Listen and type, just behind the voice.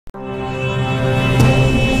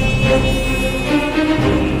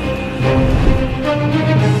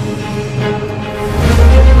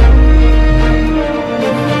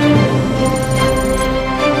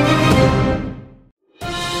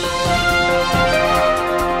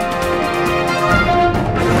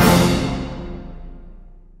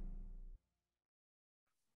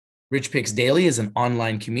Rich Picks Daily is an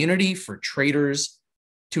online community for traders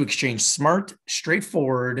to exchange smart,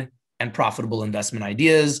 straightforward, and profitable investment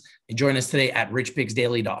ideas. And join us today at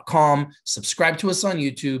richpicksdaily.com. Subscribe to us on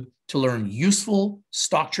YouTube to learn useful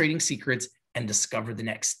stock trading secrets and discover the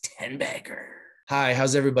next 10-bagger. Hi,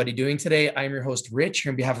 how's everybody doing today? I'm your host, Rich,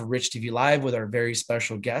 here on behalf of Rich TV Live with our very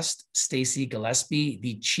special guest, Stacey Gillespie,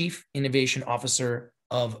 the Chief Innovation Officer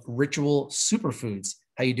of Rritual Superfoods.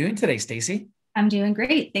 How are you doing today, Stacey? I'm doing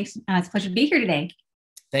great. Thanks. It's a pleasure to be here today.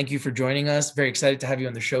 Thank you for joining us. Very excited to have you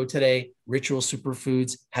on the show today. Rritual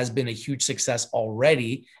Superfoods has been a huge success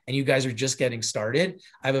already, and you guys are just getting started.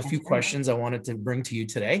 I have a few questions I wanted to bring to you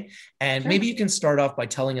today. And maybe you can start off by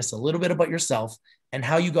telling us a little bit about yourself and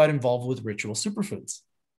how you got involved with Rritual Superfoods.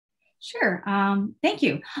 Sure. Thank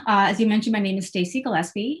you. As you mentioned, my name is Stacey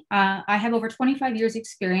Gillespie. I have over 25 years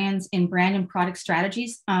experience in brand and product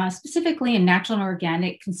strategies, specifically in natural and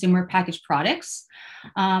organic consumer packaged products.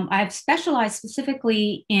 I've specialized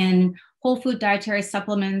specifically in whole food dietary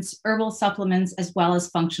supplements, herbal supplements, as well as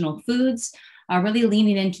functional foods, really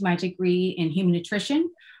leaning into my degree in human nutrition,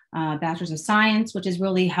 Bachelor's of Science, which has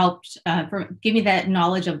really helped give me that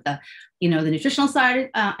knowledge of the nutritional side,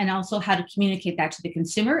 and also how to communicate that to the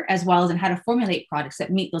consumer, as well as in how to formulate products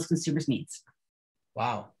that meet those consumers' needs.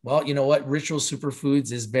 Wow. Well, you know what? Rritual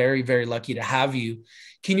Superfoods is very, very lucky to have you.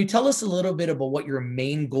 Can you tell us a little bit about what your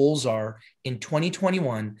main goals are in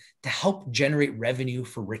 2021 to help generate revenue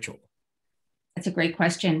for Rritual? That's a great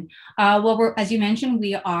question. Well, as you mentioned,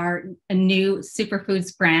 we are a new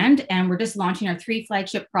superfoods brand, and we're just launching our 3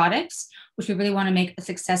 flagship products, which we really want to make a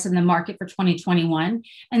success in the market for 2021.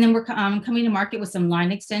 And then we're coming to market with some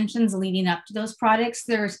line extensions leading up to those products.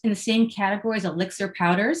 There's in the same categories, elixir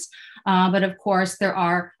powders, but of course there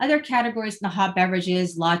are other categories in the hot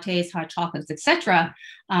beverages, lattes, hot chocolates, etc.,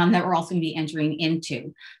 that we're also going to be entering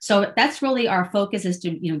into. So that's really our focus, is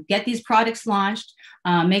to get these products launched,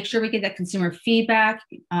 make sure we get that consumer feedback.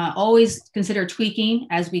 Always consider tweaking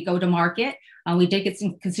as we go to market. We did get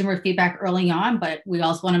some consumer feedback early on, but we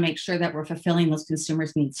also want to make sure that we're fulfilling those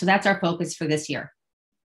consumers' needs. So that's our focus for this year.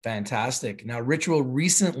 Fantastic. Now, Rritual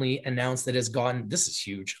recently announced that it's gotten, this is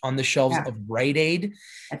huge, on the shelves of Rite Aid.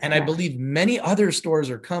 And I believe many other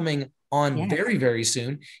stores are coming on very, very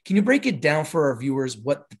soon. Can you break it down for our viewers,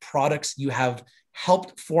 what the products you have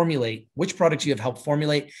helped formulate, which products you have helped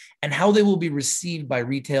formulate, and how they will be received by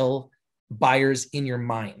retail buyers in your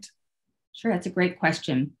mind? Sure, that's a great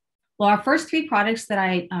question. Well, our first 3 products that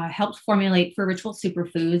I helped formulate for Rritual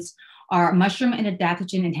Superfoods are mushroom and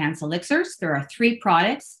adaptogen enhanced elixirs. There are 3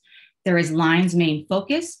 products. There is Lion's Mane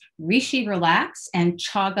Focus, Reishi Relax, and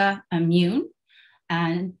Chaga Immune.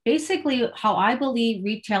 And basically how I believe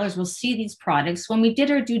retailers will see these products, when we did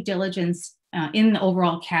our due diligence in the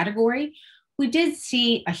overall category, we did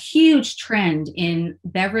see a huge trend in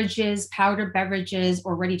beverages, powdered beverages,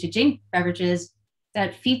 or ready-to-drink beverages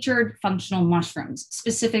that featured functional mushrooms,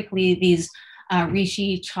 specifically these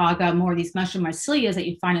reishi, chaga, more of these mushroom mycelias that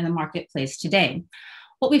you find in the marketplace today.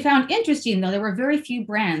 What we found interesting, though, there were very few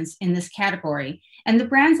brands in this category, and the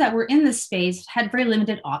brands that were in this space had very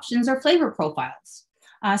limited options or flavor profiles.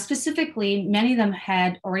 Specifically, many of them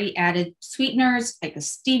had already added sweeteners like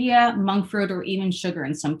stevia, monk fruit, or even sugar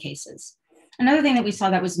in some cases. Another thing that we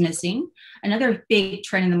saw that was missing, another big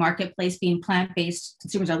trend in the marketplace being plant-based,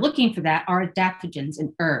 consumers are looking for that, are adaptogens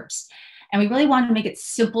and herbs. And we really wanted to make it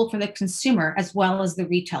simple for the consumer as well as the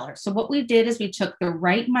retailer. So what we did is we took the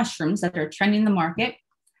right mushrooms that are trending in the market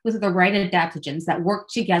with the right adaptogens that work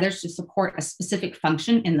together to support a specific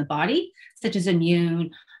function in the body, such as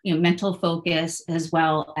immune, mental focus, as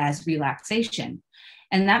well as relaxation.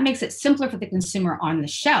 And that makes it simpler for the consumer on the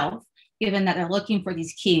shelf, given that they're looking for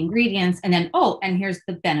these key ingredients, and then, and here's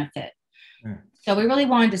the benefit. So we really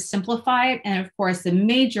wanted to simplify it. And of course, the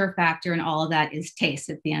major factor in all of that is taste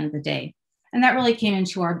at the end of the day. And that really came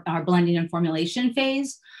into our blending and formulation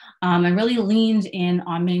phase, and really leaned in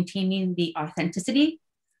on maintaining the authenticity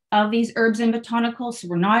of these herbs and botanicals. So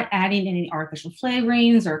we're not adding any artificial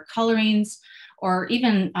flavorings or colorings, or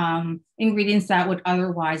even ingredients that would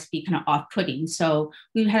otherwise be kind of off-putting. So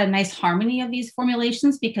we've had a nice harmony of these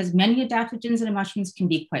formulations, because many adaptogens and mushrooms can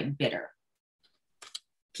be quite bitter.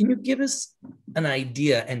 Can you give us an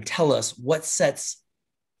idea and tell us what sets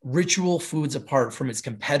Rritual Foods apart from its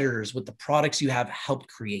competitors with the products you have helped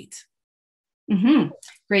create?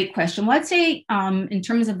 Great question. Well, I'd say in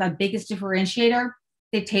terms of the biggest differentiator,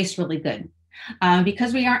 they taste really good.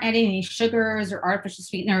 Because we aren't adding any sugars or artificial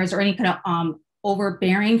sweeteners or any kind of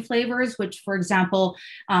overbearing flavors, which, for example,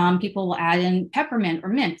 people will add in peppermint or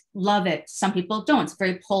mint. Love it. Some people don't. It's a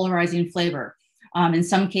very polarizing flavor. In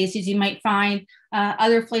some cases, you might find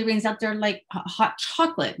other flavorings out there like hot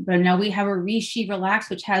chocolate. But now we have a Rishi Relax,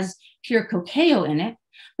 which has pure cacao in it,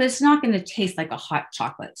 but it's not going to taste like a hot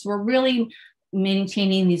chocolate. So we're really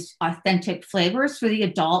maintaining these authentic flavors for the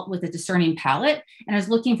adult with a discerning palate. And I was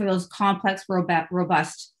looking for those complex,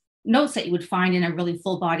 robust notes that you would find in a really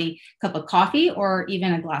full body cup of coffee or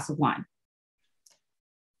even a glass of wine.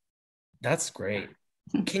 That's great.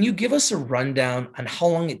 Can you give us a rundown on how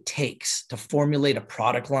long it takes to formulate a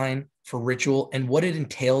product line for Rritual and what it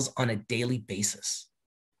entails on a daily basis?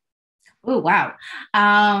 Oh, wow.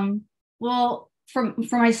 Well, for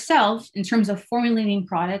myself, in terms of formulating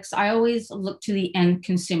products, I always look to the end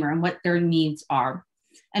consumer and what their needs are.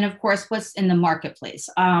 And of course, what's in the marketplace.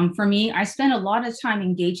 For me, I spend a lot of time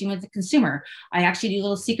engaging with the consumer. I actually do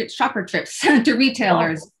little secret shopper trips to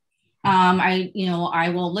retailers. Wow. I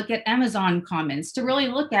will look at Amazon comments to really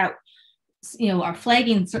look at, are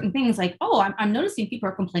flagging certain things like, oh, I'm noticing people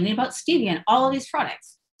are complaining about stevia in all of these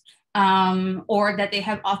products, or that they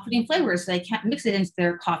have off-putting flavors, so they can't mix it into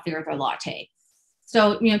their coffee or their latte.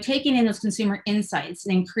 So, taking in those consumer insights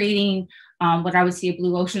and creating what I would see a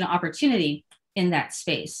blue ocean opportunity in that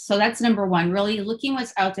space. So that's number one, really looking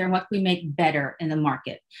what's out there and what we make better in the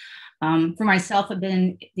market. For myself, I've been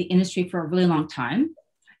in the industry for a really long time.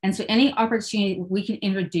 And so any opportunity we can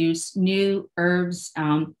introduce new herbs,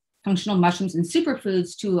 functional mushrooms, and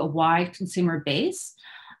superfoods to a wide consumer base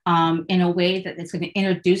in a way that it's going to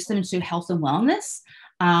introduce them to health and wellness,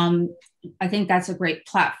 I think that's a great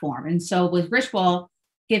platform. And so with Rritual,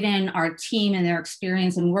 given our team and their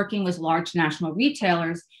experience in working with large national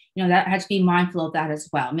retailers, that had to be mindful of that as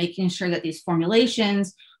well, making sure that these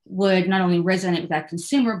formulations would not only resonate with that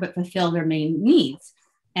consumer, but fulfill their main needs.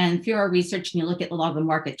 And through our research, and you look at a lot of the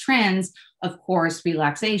market trends, of course,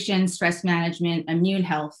 relaxation, stress management, immune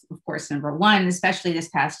health, of course, number one, especially this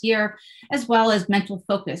past year, as well as mental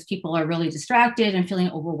focus. People are really distracted and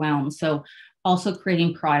feeling overwhelmed. So also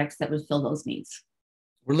creating products that would fill those needs.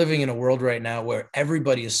 We're living in a world right now where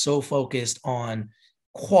everybody is so focused on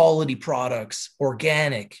quality products,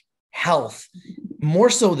 organic, health, more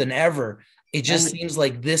so than ever. It just seems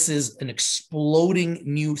like this is an exploding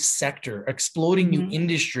new sector, exploding new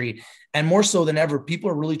industry. And more so than ever, people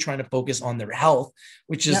are really trying to focus on their health,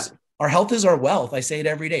 which is our health is our wealth. I say it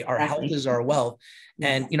every day. Our health is our wealth.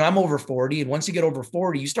 And, I'm over 40. And once you get over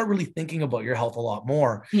 40, you start really thinking about your health a lot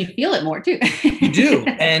more. You feel it more too. You do.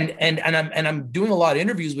 And I'm doing a lot of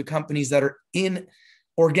interviews with companies that are in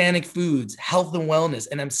organic foods, health and wellness.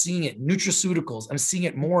 And I'm seeing it, nutraceuticals. I'm seeing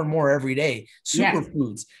it more and more every day.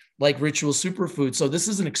 Superfoods. Like Rritual Superfoods. So this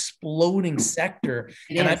is an exploding sector.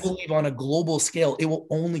 And I believe on a global scale, it will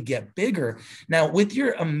only get bigger. Now, with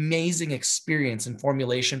your amazing experience in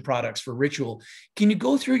formulation products for Rritual, can you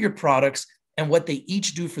go through your products and what they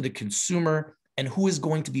each do for the consumer and who is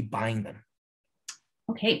going to be buying them?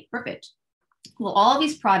 Okay, perfect. Well, all of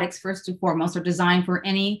these products, first and foremost, are designed for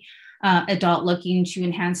any adult looking to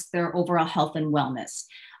enhance their overall health and wellness.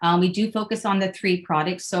 We do focus on the 3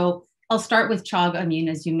 products. So I'll start with Chaga Immune,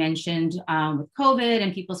 as you mentioned, with COVID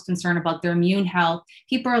and people's concern about their immune health.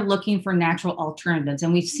 People are looking for natural alternatives,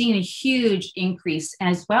 and we've seen a huge increase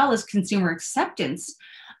as well as consumer acceptance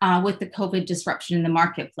with the COVID disruption in the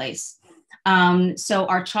marketplace. So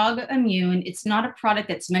our Chaga Immune, it's not a product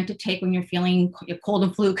that's meant to take when you're feeling your cold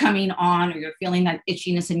and flu coming on or you're feeling that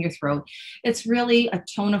itchiness in your throat. It's really a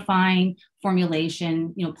tonifying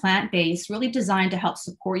formulation, plant-based, really designed to help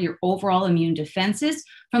support your overall immune defenses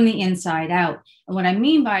from the inside out. And what I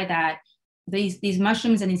mean by that, these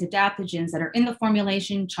mushrooms and these adaptogens that are in the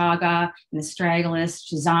formulation, chaga, and astragalus,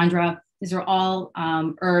 schizandra, these are all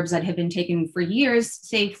herbs that have been taken for years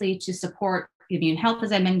safely to support immune health,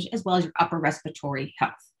 as I mentioned, as well as your upper respiratory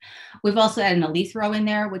health. We've also added an alethro in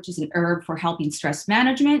there, which is an herb for helping stress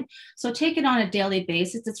management. So take it on a daily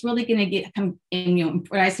basis. It's really going to come in,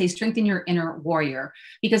 what I say, strengthen your inner warrior,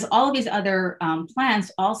 because all of these other plants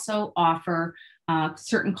also offer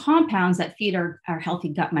certain compounds that feed our healthy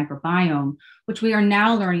gut microbiome, which we are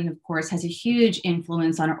now learning, of course, has a huge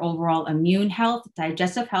influence on our overall immune health,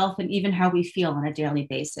 digestive health, and even how we feel on a daily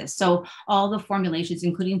basis. So all the formulations,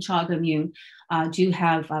 including Chaga Immune, do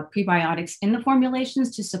have prebiotics in the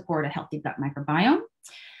formulations to support a healthy gut microbiome.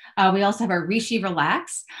 We also have our Rishi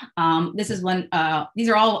Relax. This is one, these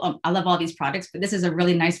are all, I love all these products, but this is a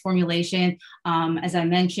really nice formulation. As I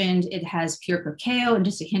mentioned, it has pure cacao and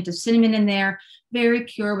just a hint of cinnamon in there. very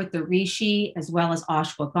pure with the reishi as well as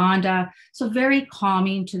ashwagandha. So very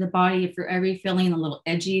calming to the body. If you're ever feeling a little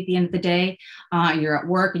edgy at the end of the day, you're at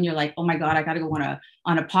work and you're like, oh my God, I got to go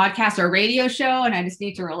on a podcast or a radio show and I just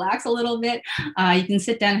need to relax a little bit. You can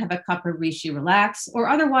sit down and have a cup of reishi, relax. Or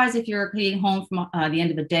otherwise, if you're getting home from the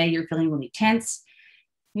end of the day, you're feeling really tense,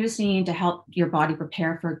 you just need to help your body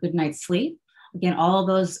prepare for a good night's sleep. Again, all of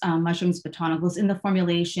those mushrooms, botanicals in the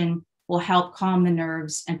formulation will help calm the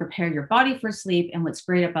nerves and prepare your body for sleep. And what's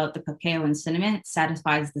great about the cacao and cinnamon, it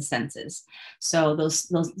satisfies the senses. So those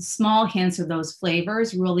small hints of those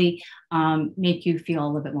flavors really make you feel a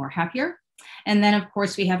little bit more happier. And then, of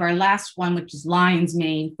course, we have our last one, which is lion's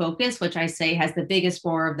mane focus, which I say has the biggest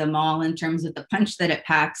roar of them all in terms of the punch that it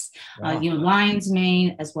packs. Wow. Lion's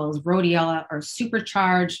mane, as well as rhodiola, are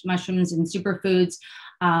supercharged mushrooms and superfoods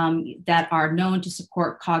that are known to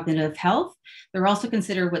support cognitive health. They're also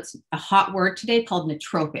considered what's a hot word today called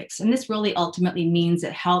nootropics. And this really ultimately means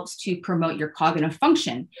it helps to promote your cognitive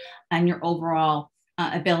function and your overall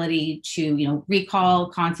ability to, recall,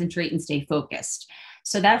 concentrate, and stay focused.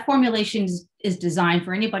 So that formulation is designed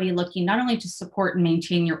for anybody looking not only to support and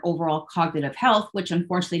maintain your overall cognitive health, which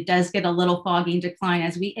unfortunately does get a little foggy and decline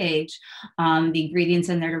as we age, the ingredients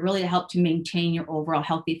in there to really help to maintain your overall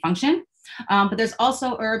healthy function. But there's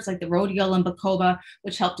also herbs like the rhodiola and bacoba,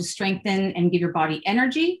 which help to strengthen and give your body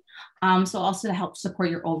energy. So also to help support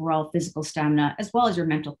your overall physical stamina as well as your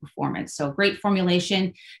mental performance. So great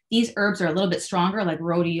formulation. These herbs are a little bit stronger, like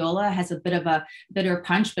rhodiola has a bit of a bitter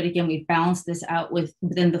punch, but again, we've balanced this out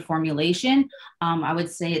within the formulation. I would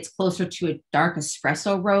say it's closer to a dark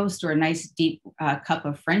espresso roast or a nice deep cup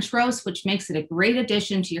of French roast, which makes it a great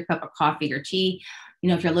addition to your cup of coffee or tea.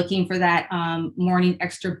 If you're looking for that morning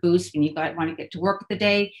extra boost when you want to get to work of the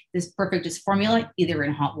day, this is perfect as formula, either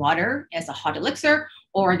in hot water as a hot elixir,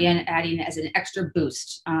 or again, adding as an extra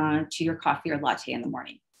boost to your coffee or latte in the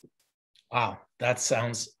morning. Wow,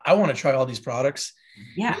 I want to try all these products.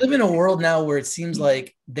 Yeah. We live in a world now where it seems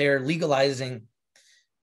like they're legalizing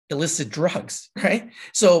illicit drugs, right?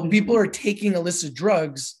 So people are taking illicit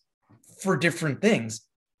drugs for different things.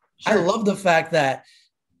 Sure. I love the fact that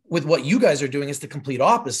with what you guys are doing is the complete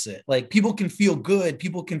opposite. Like people can feel good,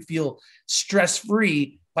 people can feel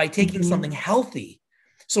stress-free by taking something healthy.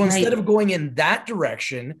 So instead of going in that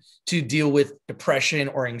direction to deal with depression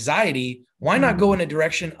or anxiety, why not go in a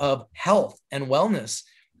direction of health and wellness?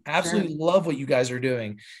 Absolutely love what you guys are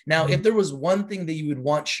doing. Now, if there was one thing that you would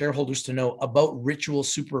want shareholders to know about Rritual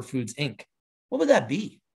Superfoods Inc., what would that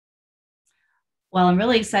be? Well, I'm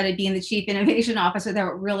really excited being the Chief Innovation Officer that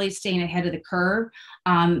we're really staying ahead of the curve.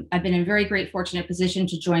 I've been in a very great fortunate position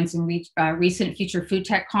to join some recent Future Food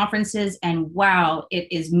Tech conferences, and wow,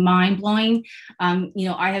 it is mind-blowing.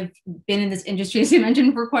 I have been in this industry, as you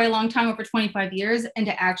mentioned, for quite a long time, over 25 years, and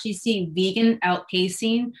to actually see vegan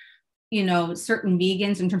outpacing certain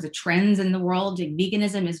vegans in terms of trends in the world.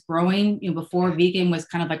 Veganism is growing. Before vegan was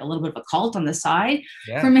kind of like a little bit of a cult on the side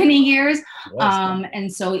for many years.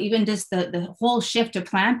 And so even just the whole shift to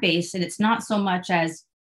plant-based, and it's not so much as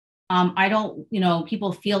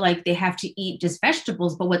people feel like they have to eat just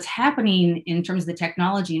vegetables, but what's happening in terms of the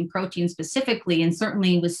technology and protein specifically, and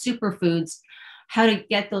certainly with superfoods, how to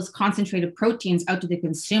get those concentrated proteins out to the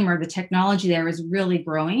consumer, the technology there is really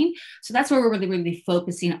growing. So that's where we're really, really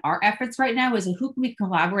focusing our efforts right now, is who can we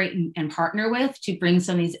collaborate and partner with to bring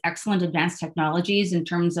some of these excellent advanced technologies in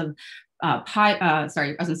terms of fiber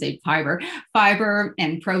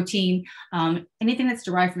and protein, anything that's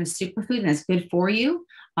derived from a superfood and is good for you.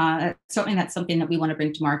 Certainly that's something that we want to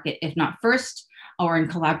bring to market, if not first, or in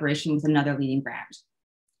collaboration with another leading brand.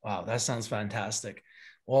 Wow, that sounds fantastic.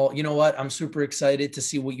 Well, you know what? I'm super excited to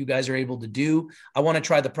see what you guys are able to do. I want to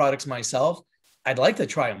try the products myself. I'd like to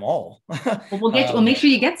try them all. We'll make sure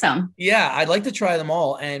you get some. Yeah, I'd like to try them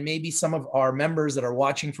all. And maybe some of our members that are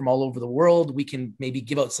watching from all over the world, we can maybe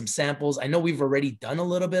give out some samples. I know we've already done a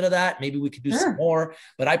little bit of that. Maybe we could do some more,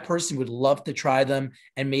 but I personally would love to try them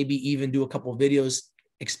and maybe even do a couple of videos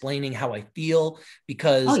explaining how I feel,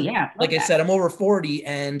 because like I said, I'm over 40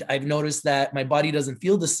 and I've noticed that my body doesn't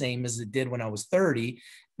feel the same as it did when I was 30.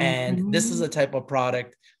 And this is a type of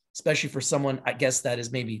product, especially for someone, I guess, that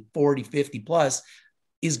is maybe 40, 50 plus,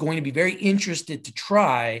 is going to be very interested to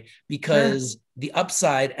try, because the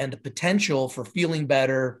upside and the potential for feeling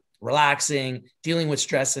better, relaxing, dealing with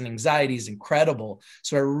stress and anxiety is incredible.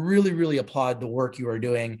 So I really, really applaud the work you are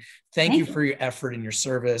doing. Thank you for your effort and your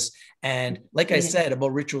service. And like I said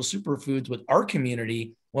about Rritual Superfoods with our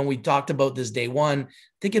community, when we talked about this day one,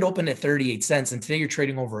 I think it opened at 38 cents and today you're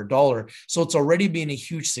trading over $1. So it's already been a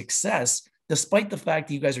huge success, despite the fact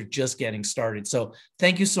that you guys are just getting started. So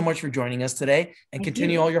thank you so much for joining us today, and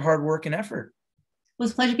continue all your hard work and effort.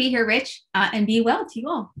 was a pleasure to be here, Rich, and be well to you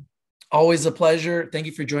all. Always a pleasure. Thank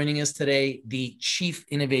you for joining us today, the Chief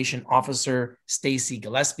Innovation Officer, Stacey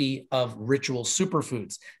Gillespie of Rritual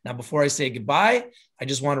Superfoods. Now, before I say goodbye, I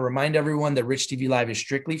just want to remind everyone that Rich TV Live is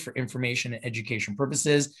strictly for information and education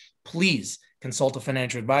purposes. Please consult a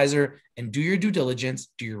financial advisor and do your due diligence,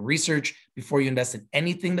 do your research before you invest in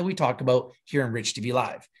anything that we talk about here on Rich TV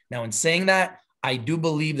Live. Now, in saying that, I do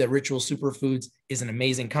believe that Rritual Superfoods is an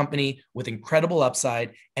amazing company with incredible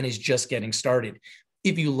upside and is just getting started.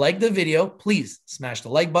 If you like the video, please smash the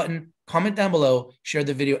like button, comment down below, share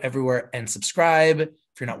the video everywhere, and subscribe. If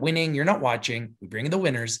you're not winning, you're not watching. We bring in the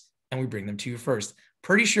winners and we bring them to you first.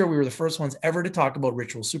 Pretty sure we were the first ones ever to talk about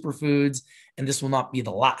Rritual Superfoods, and this will not be the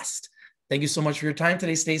last. Thank you so much for your time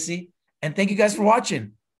today, Stacey. And thank you guys for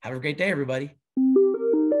watching. Have a great day, everybody.